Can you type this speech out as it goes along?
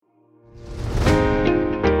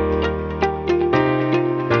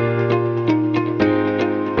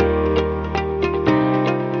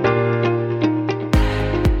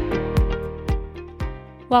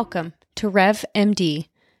Welcome to Rev MD,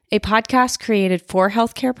 a podcast created for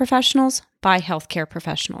healthcare professionals by healthcare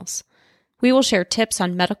professionals. We will share tips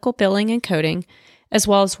on medical billing and coding, as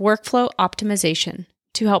well as workflow optimization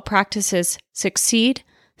to help practices succeed,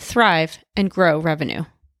 thrive, and grow revenue.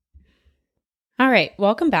 All right,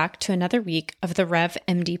 welcome back to another week of the Rev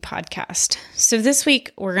MD podcast. So this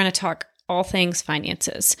week, we're going to talk all things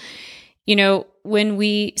finances. You know, when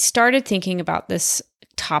we started thinking about this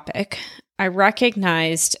topic, I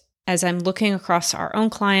recognized as I'm looking across our own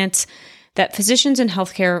clients that physicians and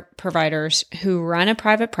healthcare providers who run a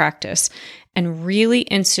private practice and really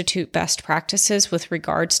institute best practices with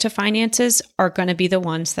regards to finances are going to be the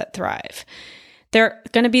ones that thrive. They're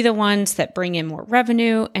going to be the ones that bring in more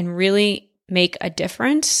revenue and really make a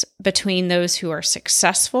difference between those who are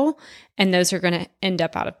successful and those who are going to end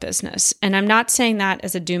up out of business. And I'm not saying that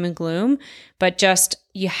as a doom and gloom, but just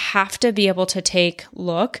you have to be able to take a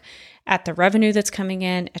look at the revenue that's coming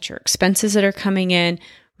in, at your expenses that are coming in,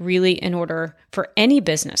 really in order for any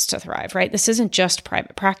business to thrive, right? This isn't just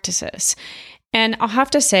private practices. And I'll have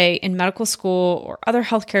to say, in medical school or other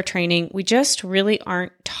healthcare training, we just really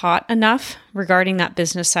aren't taught enough regarding that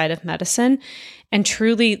business side of medicine. And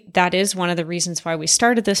truly, that is one of the reasons why we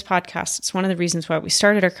started this podcast. It's one of the reasons why we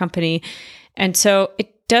started our company. And so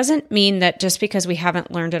it doesn't mean that just because we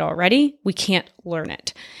haven't learned it already, we can't learn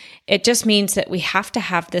it. It just means that we have to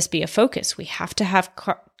have this be a focus. We have to have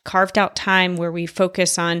carved out time where we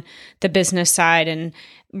focus on the business side and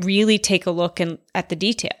really take a look at the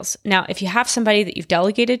details. Now, if you have somebody that you've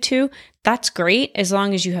delegated to, that's great as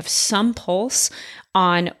long as you have some pulse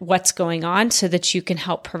on what's going on so that you can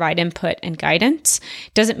help provide input and guidance.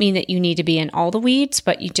 Doesn't mean that you need to be in all the weeds,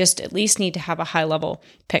 but you just at least need to have a high level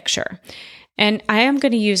picture. And I am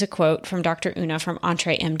going to use a quote from Dr. Una from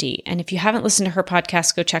EntreMD. And if you haven't listened to her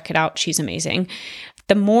podcast, go check it out. She's amazing.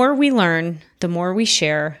 The more we learn, the more we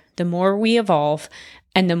share, the more we evolve,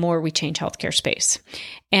 and the more we change healthcare space.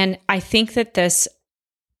 And I think that this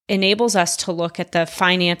enables us to look at the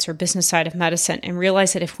finance or business side of medicine and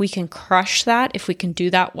realize that if we can crush that, if we can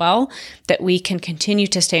do that well, that we can continue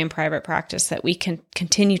to stay in private practice, that we can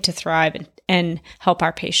continue to thrive and help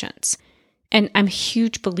our patients. And I'm a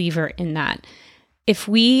huge believer in that. If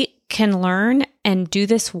we can learn and do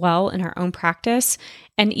this well in our own practice,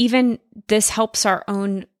 and even this helps our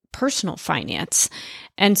own personal finance.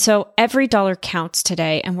 And so every dollar counts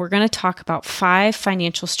today, and we're going to talk about 5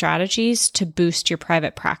 financial strategies to boost your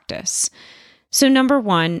private practice. So number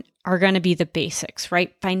 1 are going to be the basics,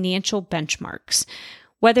 right? Financial benchmarks.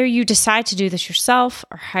 Whether you decide to do this yourself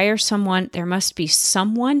or hire someone, there must be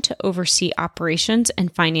someone to oversee operations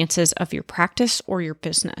and finances of your practice or your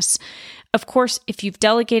business. Of course, if you've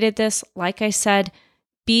delegated this, like I said,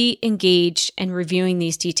 be engaged in reviewing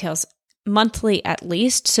these details monthly at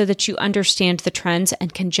least so that you understand the trends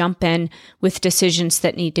and can jump in with decisions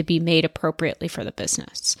that need to be made appropriately for the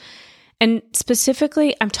business. And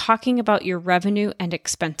specifically, I'm talking about your revenue and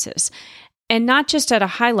expenses. And not just at a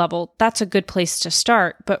high level, that's a good place to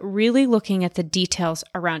start, but really looking at the details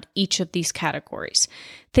around each of these categories.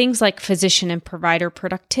 Things like physician and provider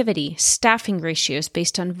productivity, staffing ratios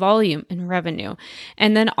based on volume and revenue,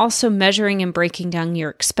 and then also measuring and breaking down your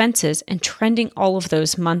expenses and trending all of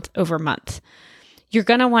those month over month. You're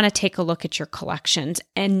going to want to take a look at your collections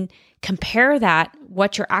and compare that,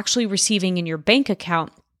 what you're actually receiving in your bank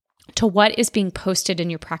account, to what is being posted in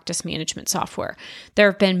your practice management software. There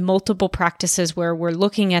have been multiple practices where we're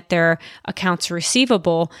looking at their accounts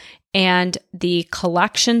receivable and the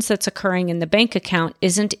collections that's occurring in the bank account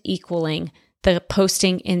isn't equaling the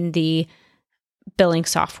posting in the billing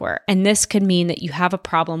software. And this could mean that you have a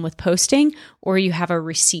problem with posting or you have a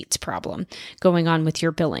receipts problem going on with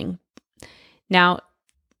your billing. Now,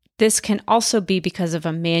 this can also be because of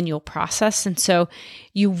a manual process. And so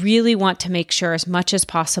you really want to make sure as much as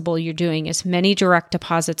possible you're doing as many direct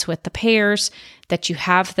deposits with the payers, that you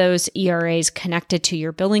have those ERAs connected to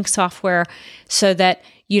your billing software so that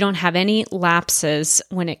you don't have any lapses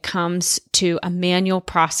when it comes to a manual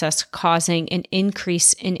process causing an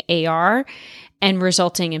increase in AR and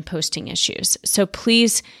resulting in posting issues. So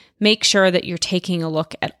please make sure that you're taking a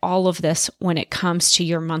look at all of this when it comes to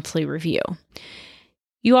your monthly review.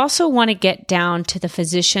 You also want to get down to the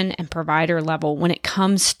physician and provider level when it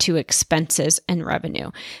comes to expenses and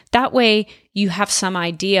revenue. That way, you have some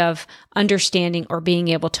idea of understanding or being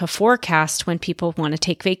able to forecast when people want to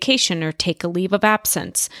take vacation or take a leave of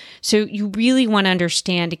absence. So you really want to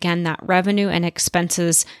understand, again, that revenue and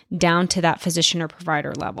expenses down to that physician or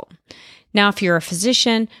provider level. Now, if you're a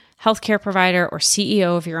physician, healthcare provider, or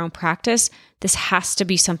CEO of your own practice, this has to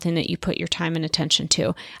be something that you put your time and attention to.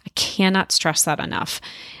 I cannot stress that enough.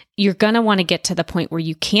 you're going to want to get to the point where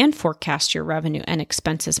you can forecast your revenue and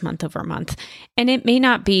expenses month over month. And it may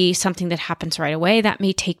not be something that happens right away. That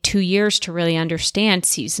may take 2 years to really understand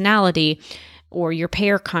seasonality or your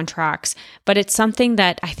payer contracts. But it's something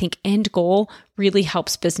that I think end goal really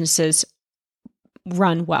helps businesses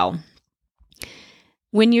run well.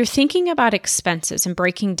 When you're thinking about expenses and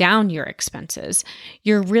breaking down your expenses,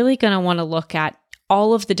 you're really going to want to look at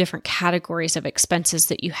all of the different categories of expenses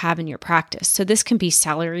that you have in your practice. So this can be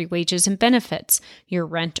salary, wages, and benefits, your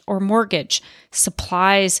rent or mortgage,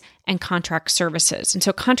 supplies, and contract services. And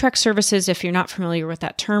so contract services, if you're not familiar with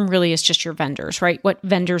that term, really is just your vendors, right? What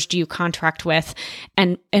vendors do you contract with,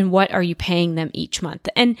 and what are you paying them each month?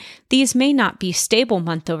 And these may not be stable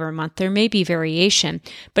month over month. There may be variation,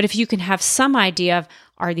 but if you can have some idea of,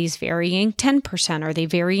 are these varying 10%? Are they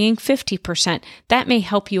varying 50%? That may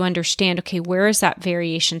help you understand, okay, where is that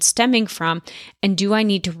variation stemming from? And do I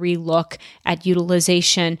need to relook at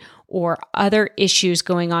utilization or other issues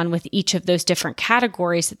going on with each of those different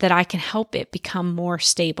categories that I can help it become more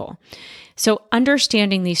stable? So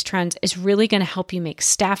understanding these trends is really going to help you make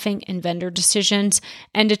staffing and vendor decisions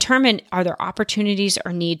and determine, are there opportunities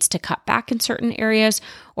or needs to cut back in certain areas?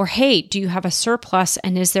 Or, hey, do you have a surplus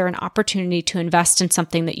and is there an opportunity to invest in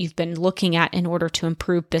something that you've been looking at in order to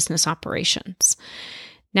improve business operations?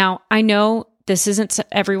 Now, I know this isn't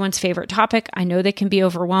everyone's favorite topic. I know they can be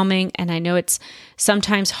overwhelming, and I know it's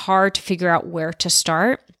sometimes hard to figure out where to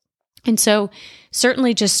start. And so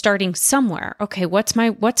certainly just starting somewhere. Okay, what's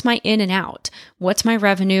my in and out? What's my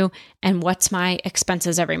revenue and what's my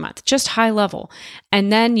expenses every month? Just high level.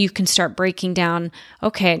 And then you can start breaking down,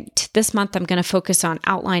 okay, this month I'm going to focus on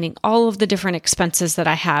outlining all of the different expenses that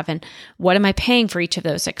I have and what am I paying for each of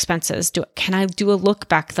those expenses? Can I do a look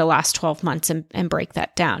back the last 12 months and break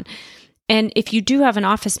that down? And if you do have an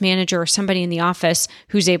office manager or somebody in the office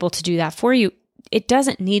who's able to do that for you, it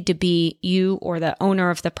doesn't need to be you or the owner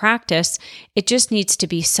of the practice. It just needs to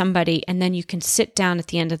be somebody, and then you can sit down at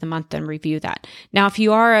the end of the month and review that. Now, if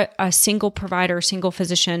you are a single provider, single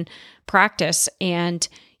physician practice, and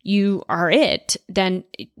you are it, then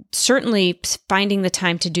certainly finding the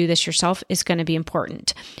time to do this yourself is going to be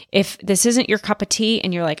important. If this isn't your cup of tea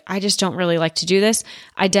and you're like, I just don't really like to do this,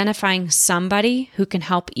 identifying somebody who can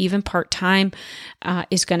help even part-time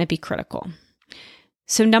is going to be critical.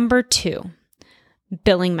 So number 2,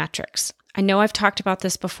 billing metrics. I know I've talked about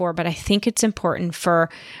this before, but I think it's important for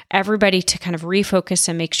everybody to kind of refocus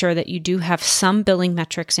and make sure that you do have some billing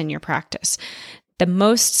metrics in your practice. The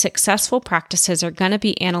most successful practices are going to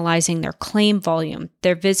be analyzing their claim volume,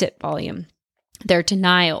 their visit volume, their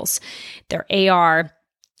denials, their AR,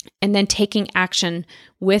 and then taking action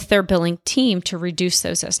with their billing team to reduce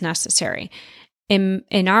those as necessary.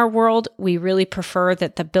 In our world, we really prefer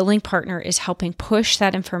that the billing partner is helping push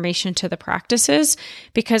that information to the practices,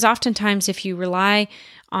 because oftentimes if you rely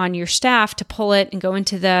on your staff to pull it and go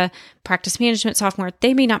into the practice management software,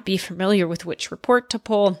 they may not be familiar with which report to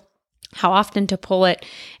pull, how often to pull it.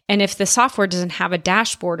 And if the software doesn't have a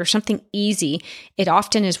dashboard or something easy, it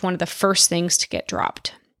often is one of the first things to get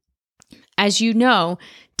dropped. As you know,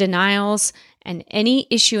 denials and any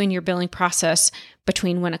issue in your billing process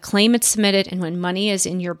between when a claim is submitted and when money is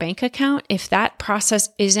in your bank account, if that process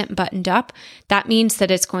isn't buttoned up, that means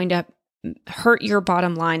that it's going to hurt your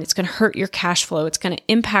bottom line. It's going to hurt your cash flow. It's going to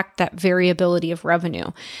impact that variability of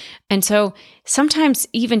revenue. And so sometimes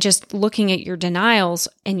even just looking at your denials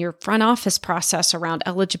and your front office process around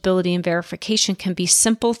eligibility and verification can be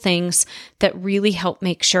simple things that really help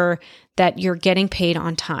make sure that you're getting paid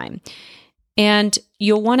on time. And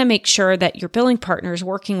you'll want to make sure that your billing partner is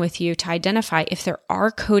working with you to identify if there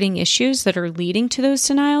are coding issues that are leading to those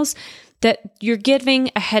denials, that you're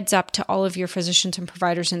giving a heads up to all of your physicians and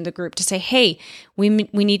providers in the group to say, hey, we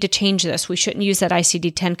need to change this. We shouldn't use that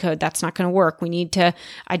ICD-10 code. That's not going to work. We need to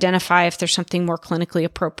identify if there's something more clinically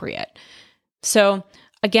appropriate. So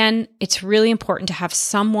again, it's really important to have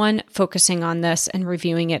someone focusing on this and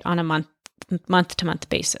reviewing it on a month-to-month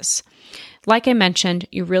basis. Like I mentioned,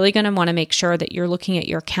 you're really going to want to make sure that you're looking at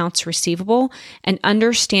your accounts receivable and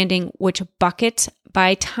understanding which buckets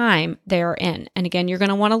by time they are in. And again, you're going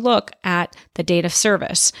to want to look at the date of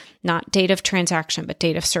service, not date of transaction, but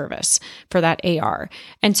date of service for that AR.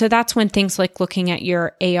 And so that's when things like looking at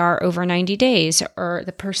your AR over 90 days or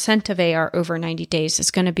the percent of AR over 90 days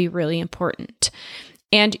is going to be really important.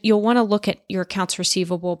 And you'll want to look at your accounts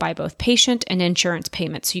receivable by both patient and insurance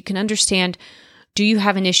payments so you can understand, do you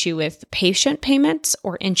have an issue with patient payments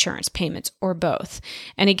or insurance payments or both?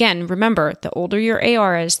 And again, remember, the older your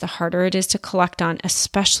AR is, the harder it is to collect on,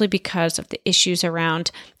 especially because of the issues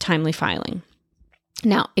around timely filing.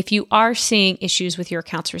 Now, if you are seeing issues with your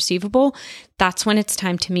accounts receivable, that's when it's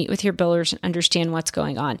time to meet with your billers and understand what's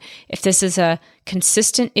going on. If this is a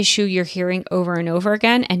consistent issue you're hearing over and over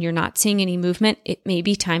again and you're not seeing any movement, it may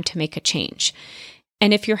be time to make a change.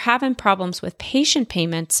 And if you're having problems with patient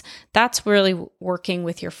payments, that's really working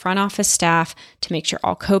with your front office staff to make sure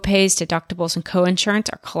all copays, deductibles, and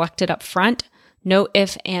coinsurance are collected up front. No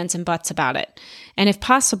ifs, ands, and buts about it. And if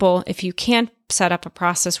possible, if you can set up a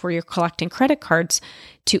process where you're collecting credit cards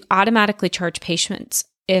to automatically charge patients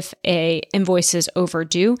if a invoice is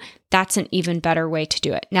overdue, that's an even better way to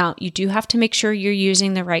do it. Now, you do have to make sure you're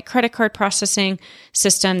using the right credit card processing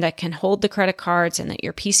system that can hold the credit cards and that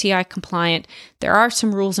you're PCI compliant. There are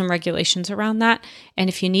some rules and regulations around that. And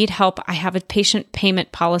if you need help, I have a patient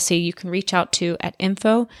payment policy you can reach out to at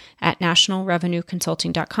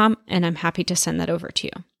info@nationalrevenueconsulting.com, and I'm happy to send that over to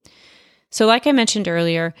you. So like I mentioned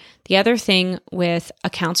earlier, the other thing with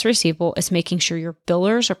accounts receivable is making sure your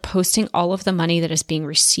billers are posting all of the money that is being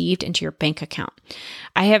received into your bank account.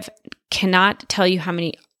 Cannot tell you how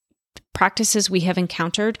many practices we have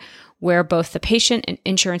encountered where both the patient and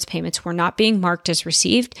insurance payments were not being marked as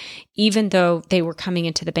received, even though they were coming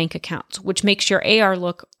into the bank accounts, which makes your AR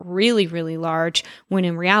look really, really large when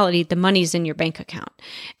in reality, the money's in your bank account.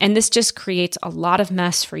 And this just creates a lot of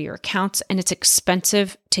mess for your accounts, and it's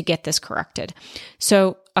expensive to get this corrected.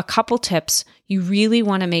 So a couple tips: you really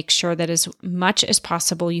want to make sure that as much as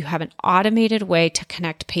possible, you have an automated way to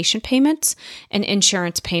connect patient payments and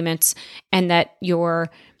insurance payments, and that your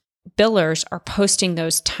billers are posting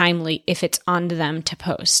those timely if it's on them to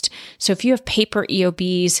post. So if you have paper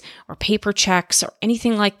EOBs or paper checks or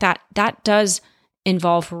anything like that, that does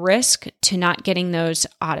involve risk to not getting those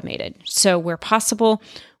automated. So where possible,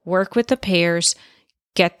 work with the payers,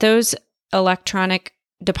 get those electronic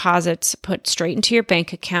deposits put straight into your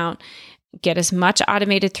bank account, get as much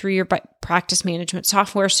automated through your practice management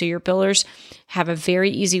software so your billers have a very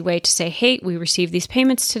easy way to say, hey, we received these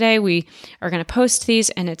payments today. We are going to post these,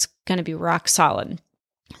 and it's going to be rock solid.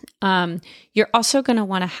 You're also going to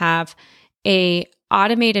want to have a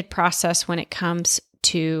automated process when it comes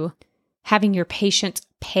to having your patients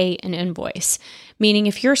pay an invoice. Meaning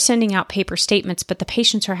if you're sending out paper statements, but the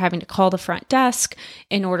patients are having to call the front desk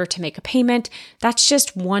in order to make a payment, that's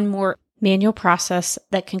just one more manual process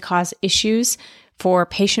that can cause issues for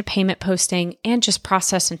patient payment posting and just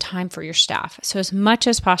process and time for your staff. So as much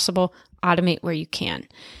as possible, automate where you can.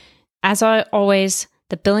 As always,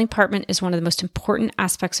 the billing department is one of the most important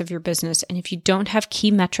aspects of your business. And if you don't have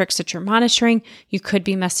key metrics that you're monitoring, you could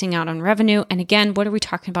be missing out on revenue. And again, what are we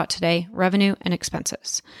talking about today? Revenue and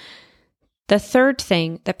expenses. The third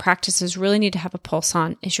thing that practices really need to have a pulse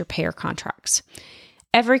on is your payer contracts.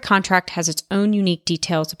 Every contract has its own unique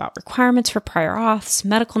details about requirements for prior auths,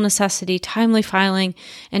 medical necessity, timely filing,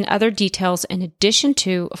 and other details in addition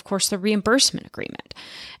to, of course, the reimbursement agreement.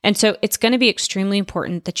 And so it's going to be extremely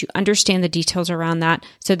important that you understand the details around that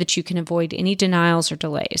so that you can avoid any denials or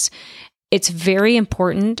delays. It's very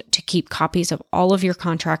important to keep copies of all of your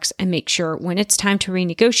contracts and make sure when it's time to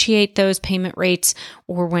renegotiate those payment rates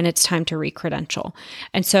or when it's time to re-credential.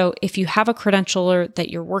 And so if you have a credentialer that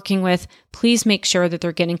you're working with, please make sure that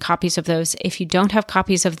they're getting copies of those. If you don't have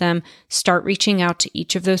copies of them, start reaching out to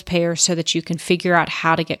each of those payers so that you can figure out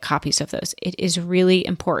how to get copies of those. It is really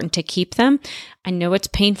important to keep them. I know it's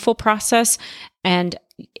a painful process, and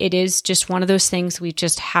it is just one of those things we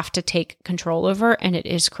just have to take control over, and it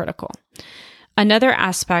is critical. Another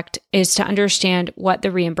aspect is to understand what the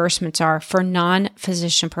reimbursements are for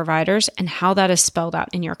non-physician providers and how that is spelled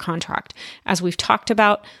out in your contract. As we've talked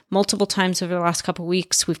about multiple times over the last couple of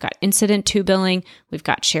weeks, we've got incident to billing, we've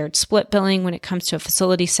got shared split billing when it comes to a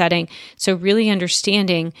facility setting. So really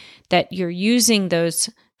understanding that you're using those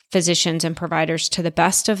physicians and providers to the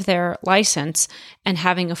best of their license and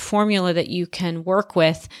having a formula that you can work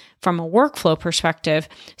with from a workflow perspective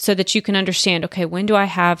so that you can understand, okay, when do I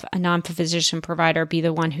have a non-physician provider be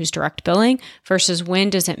the one who's direct billing versus when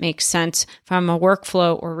does it make sense from a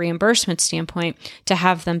workflow or reimbursement standpoint to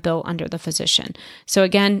have them bill under the physician. So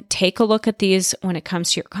again, take a look at these when it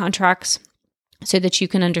comes to your contracts so that you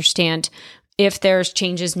can understand if there's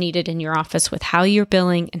changes needed in your office with how you're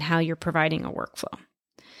billing and how you're providing a workflow.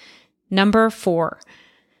 Number 4,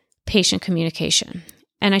 patient communication.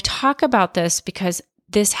 And I talk about this because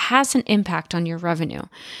this has an impact on your revenue.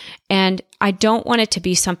 And I don't want it to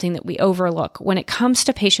be something that we overlook. When it comes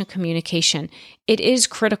to patient communication, it is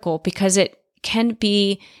critical because it can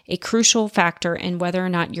be a crucial factor in whether or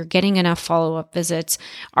not you're getting enough follow-up visits.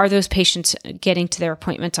 Are those patients getting to their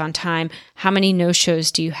appointments on time? How many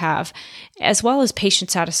no-shows do you have? As well as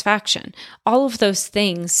patient satisfaction. All of those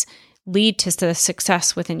things lead to the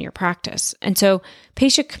success within your practice. And so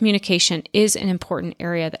patient communication is an important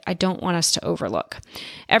area that I don't want us to overlook.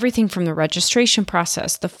 Everything from the registration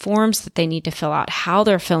process, the forms that they need to fill out, how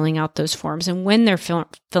they're filling out those forms, and when they're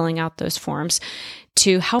filling out those forms,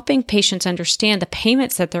 to helping patients understand the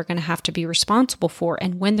payments that they're going to have to be responsible for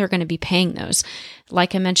and when they're going to be paying those.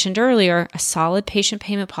 Like I mentioned earlier, a solid patient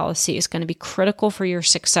payment policy is going to be critical for your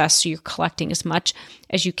success, so you're collecting as much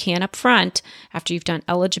as you can up front after you've done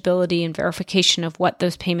eligibility and verification of what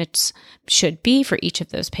those payments should be for each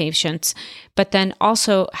of those patients, but then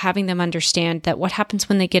also having them understand that what happens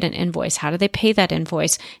when they get an invoice, how do they pay that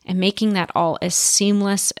invoice, and making that all as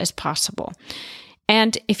seamless as possible.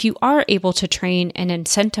 And if you are able to train and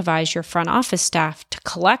incentivize your front office staff to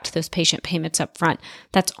collect those patient payments up front,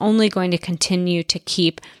 that's only going to continue to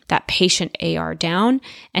keep that patient AR down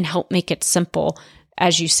and help make it simple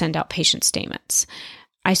as you send out patient statements.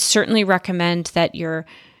 I certainly recommend that you're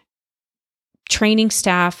training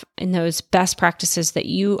staff in those best practices that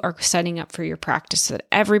you are setting up for your practice, so that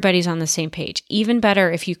everybody's on the same page. Even better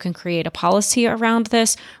if you can create a policy around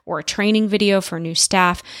this or a training video for new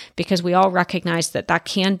staff, because we all recognize that that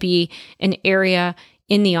can be an area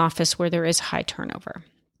in the office where there is high turnover.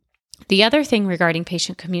 The other thing regarding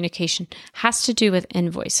patient communication has to do with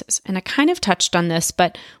invoices. And I kind of touched on this,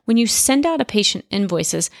 but when you send out a patient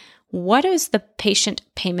invoices, what is the patient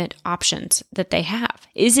payment options that they have?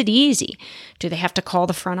 Is it easy? Do they have to call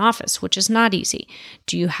the front office, which is not easy?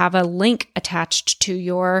 Do you have a link attached to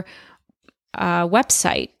your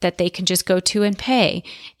website that they can just go to and pay?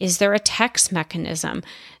 Is there a text mechanism?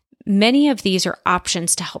 Many of these are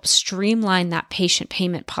options to help streamline that patient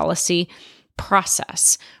payment policy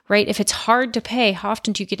process, right? If it's hard to pay, how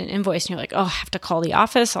often do you get an invoice and you're like, oh, I have to call the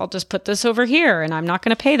office. I'll just put this over here and I'm not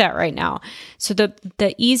going to pay that right now. So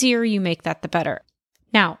the easier you make that, the better.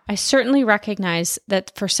 Now, I certainly recognize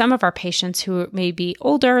that for some of our patients who may be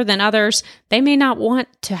older than others, they may not want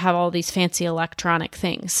to have all these fancy electronic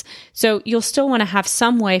things. So you'll still want to have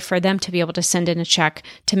some way for them to be able to send in a check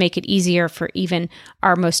to make it easier for even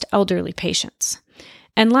our most elderly patients.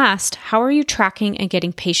 And last, how are you tracking and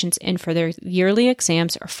getting patients in for their yearly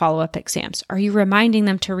exams or follow-up exams? Are you reminding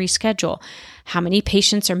them to reschedule? How many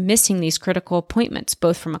patients are missing these critical appointments,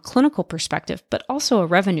 both from a clinical perspective, but also a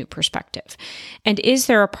revenue perspective? And is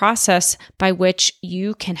there a process by which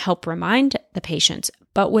you can help remind the patients,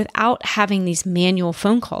 but without having these manual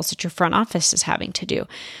phone calls that your front office is having to do?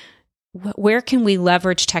 Where can we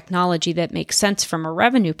leverage technology that makes sense from a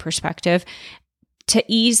revenue perspective to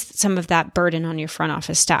ease some of that burden on your front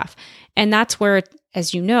office staff? And that's where,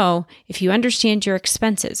 as you know, if you understand your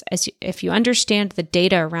expenses, if you understand the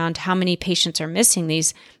data around how many patients are missing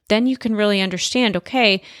these, then you can really understand,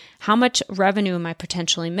 okay, how much revenue am I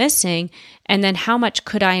potentially missing? And then how much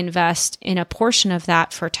could I invest in a portion of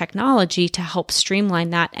that for technology to help streamline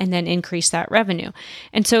that and then increase that revenue?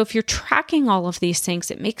 And so if you're tracking all of these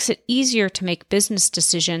things, it makes it easier to make business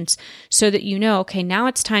decisions so that you know, okay, now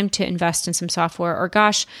it's time to invest in some software, or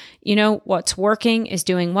gosh, you know, what's working is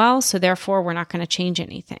doing well, so therefore we're not going to change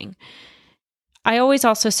anything. I always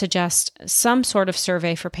also suggest some sort of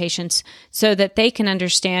survey for patients so that they can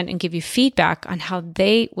understand and give you feedback on how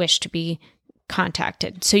they wish to be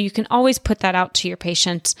contacted. So you can always put that out to your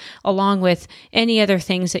patients along with any other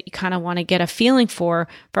things that you kind of want to get a feeling for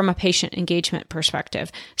from a patient engagement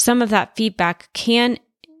perspective. Some of that feedback can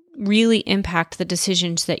really impact the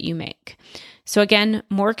decisions that you make. So again,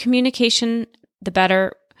 more communication, the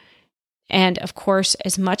better. And of course,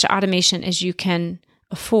 as much automation as you can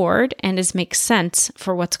afford and as makes sense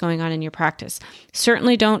for what's going on in your practice.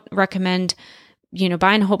 Certainly don't recommend,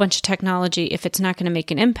 buying a whole bunch of technology if it's not going to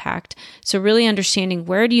make an impact. So really understanding,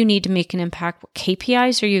 where do you need to make an impact? What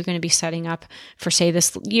KPIs are you going to be setting up for, say,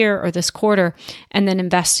 this year or this quarter? And then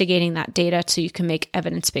investigating that data so you can make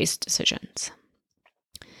evidence-based decisions.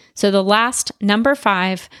 So the last, number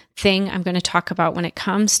 5 thing I'm going to talk about when it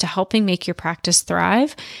comes to helping make your practice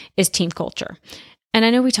thrive is team culture. And I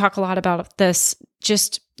know we talk a lot about this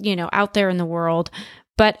just, out there in the world,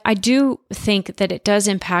 but I do think that it does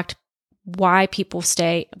impact why people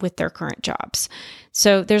stay with their current jobs.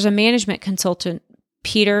 So there's a management consultant,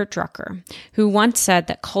 Peter Drucker, who once said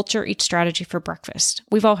that culture eats strategy for breakfast.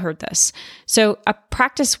 We've all heard this. So a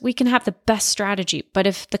practice, we can have the best strategy, but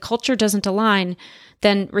if the culture doesn't align,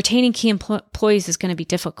 then retaining key employees is going to be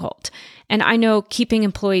difficult. And I know keeping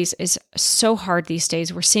employees is so hard these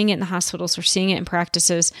days. We're seeing it in the hospitals, we're seeing it in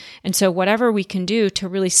practices. And so whatever we can do to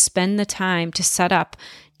really spend the time to set up,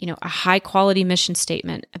 a high quality mission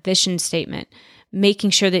statement, a vision statement, making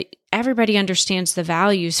sure that everybody understands the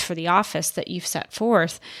values for the office that you've set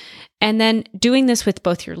forth. And then doing this with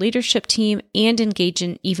both your leadership team and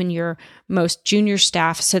engaging even your most junior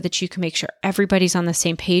staff so that you can make sure everybody's on the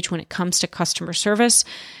same page when it comes to customer service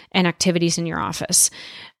and activities in your office.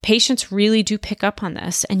 Patients really do pick up on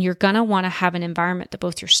this, and you're going to want to have an environment that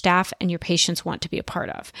both your staff and your patients want to be a part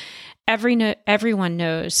of. Everyone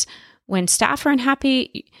knows when staff are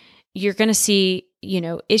unhappy, you're going to see,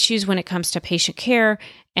 issues when it comes to patient care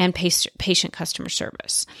and patient customer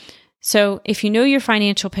service. So if you know your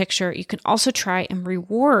financial picture, you can also try and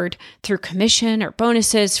reward through commission or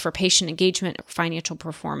bonuses for patient engagement or financial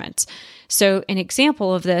performance. So an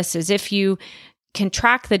example of this is if you can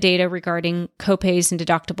track the data regarding copays and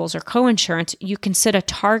deductibles or coinsurance, you can set a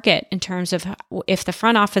target in terms of if the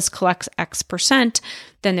front office collects X%,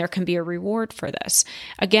 then there can be a reward for this.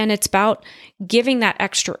 Again, it's about giving that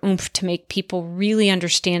extra oomph to make people really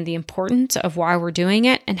understand the importance of why we're doing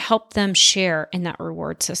it and help them share in that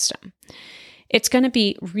reward system. It's going to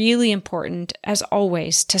be really important, as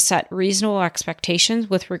always, to set reasonable expectations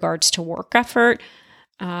with regards to work effort,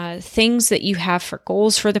 things that you have for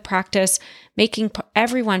goals for the practice, making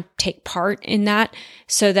everyone take part in that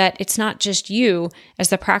so that it's not just you as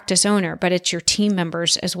the practice owner, but it's your team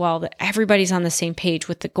members as well, that everybody's on the same page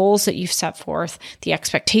with the goals that you've set forth, the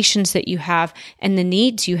expectations that you have, and the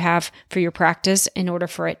needs you have for your practice in order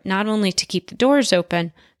for it not only to keep the doors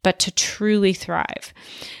open, but to truly thrive.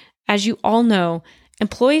 As you all know,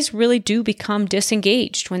 employees really do become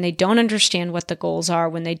disengaged when they don't understand what the goals are,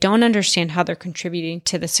 when they don't understand how they're contributing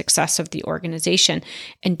to the success of the organization.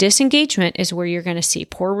 And disengagement is where you're going to see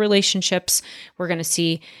poor relationships. We're going to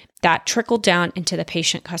see that trickle down into the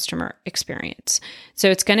patient-customer experience. So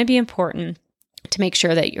it's going to be important to make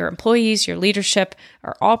sure that your employees, your leadership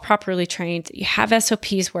are all properly trained, that you have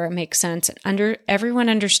SOPs where it makes sense, and everyone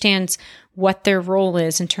understands what their role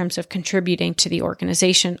is in terms of contributing to the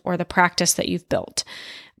organization or the practice that you've built.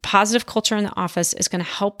 Positive culture in the office is going to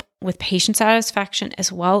help with patient satisfaction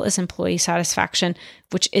as well as employee satisfaction,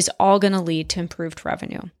 which is all going to lead to improved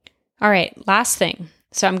revenue. All right, last thing.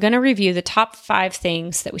 So I'm going to review the top 5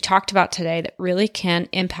 things that we talked about today that really can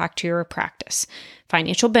impact your practice.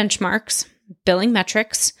 Financial benchmarks, billing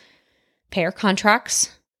metrics, payer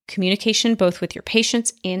contracts, communication both with your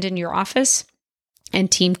patients and in your office,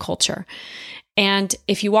 and team culture. And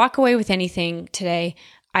if you walk away with anything today,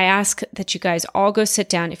 I ask that you guys all go sit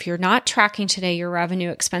down. If you're not tracking today your revenue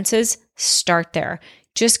expenses, start there.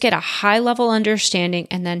 Just get a high-level understanding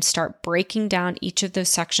and then start breaking down each of those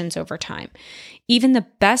sections over time. Even the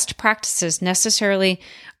best practices necessarily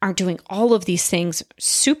aren't doing all of these things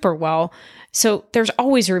super well. So there's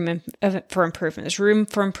always room for improvement. There's room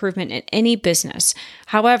for improvement in any business.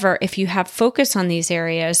 However, if you have focus on these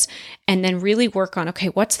areas and then really work on, okay,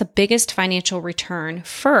 what's the biggest financial return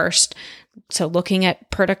first? So looking at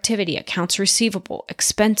productivity, accounts receivable,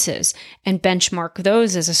 expenses, and benchmark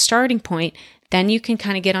those as a starting point, then you can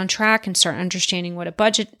kind of get on track and start understanding what a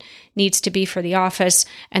budget needs to be for the office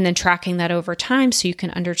and then tracking that over time so you can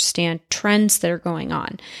understand trends that are going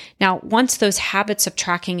on. Now, once those habits of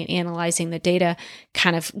tracking and analyzing the data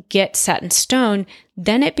kind of get set in stone,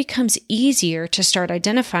 then it becomes easier to start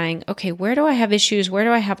identifying, okay, where do I have issues? Where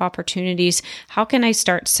do I have opportunities? How can I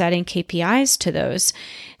start setting KPIs to those?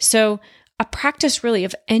 So a practice really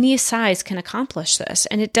of any size can accomplish this,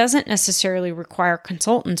 and it doesn't necessarily require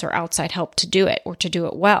consultants or outside help to do it or to do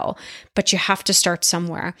it well, but you have to start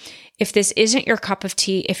somewhere. If this isn't your cup of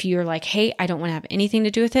tea, if you're like, hey, I don't want to have anything to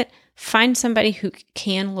do with it, find somebody who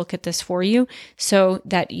can look at this for you so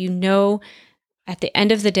that you know at the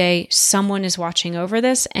end of the day, someone is watching over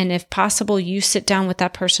this. And if possible, you sit down with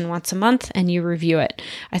that person once a month and you review it.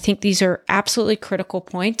 I think these are absolutely critical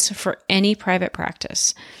points for any private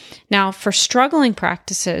practice. Now, for struggling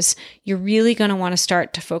practices, you're really going to want to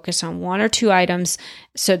start to focus on 1 or 2 items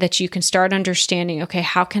so that you can start understanding, okay,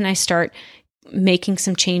 how can I start making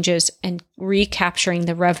some changes and recapturing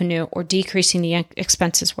the revenue or decreasing the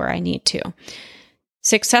expenses where I need to.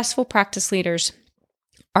 Successful practice leaders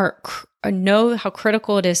know how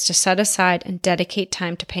critical it is to set aside and dedicate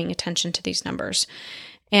time to paying attention to these numbers.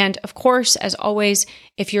 And of course, as always,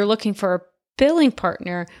 if you're looking for a billing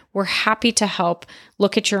partner, we're happy to help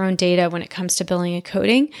look at your own data when it comes to billing and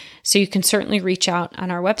coding. So you can certainly reach out on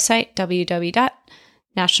our website,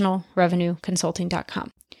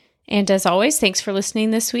 www.nationalrevenueconsulting.com. And as always, thanks for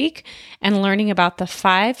listening this week and learning about the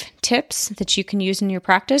 5 tips that you can use in your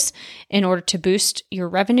practice in order to boost your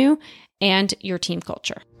revenue and your team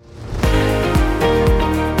culture.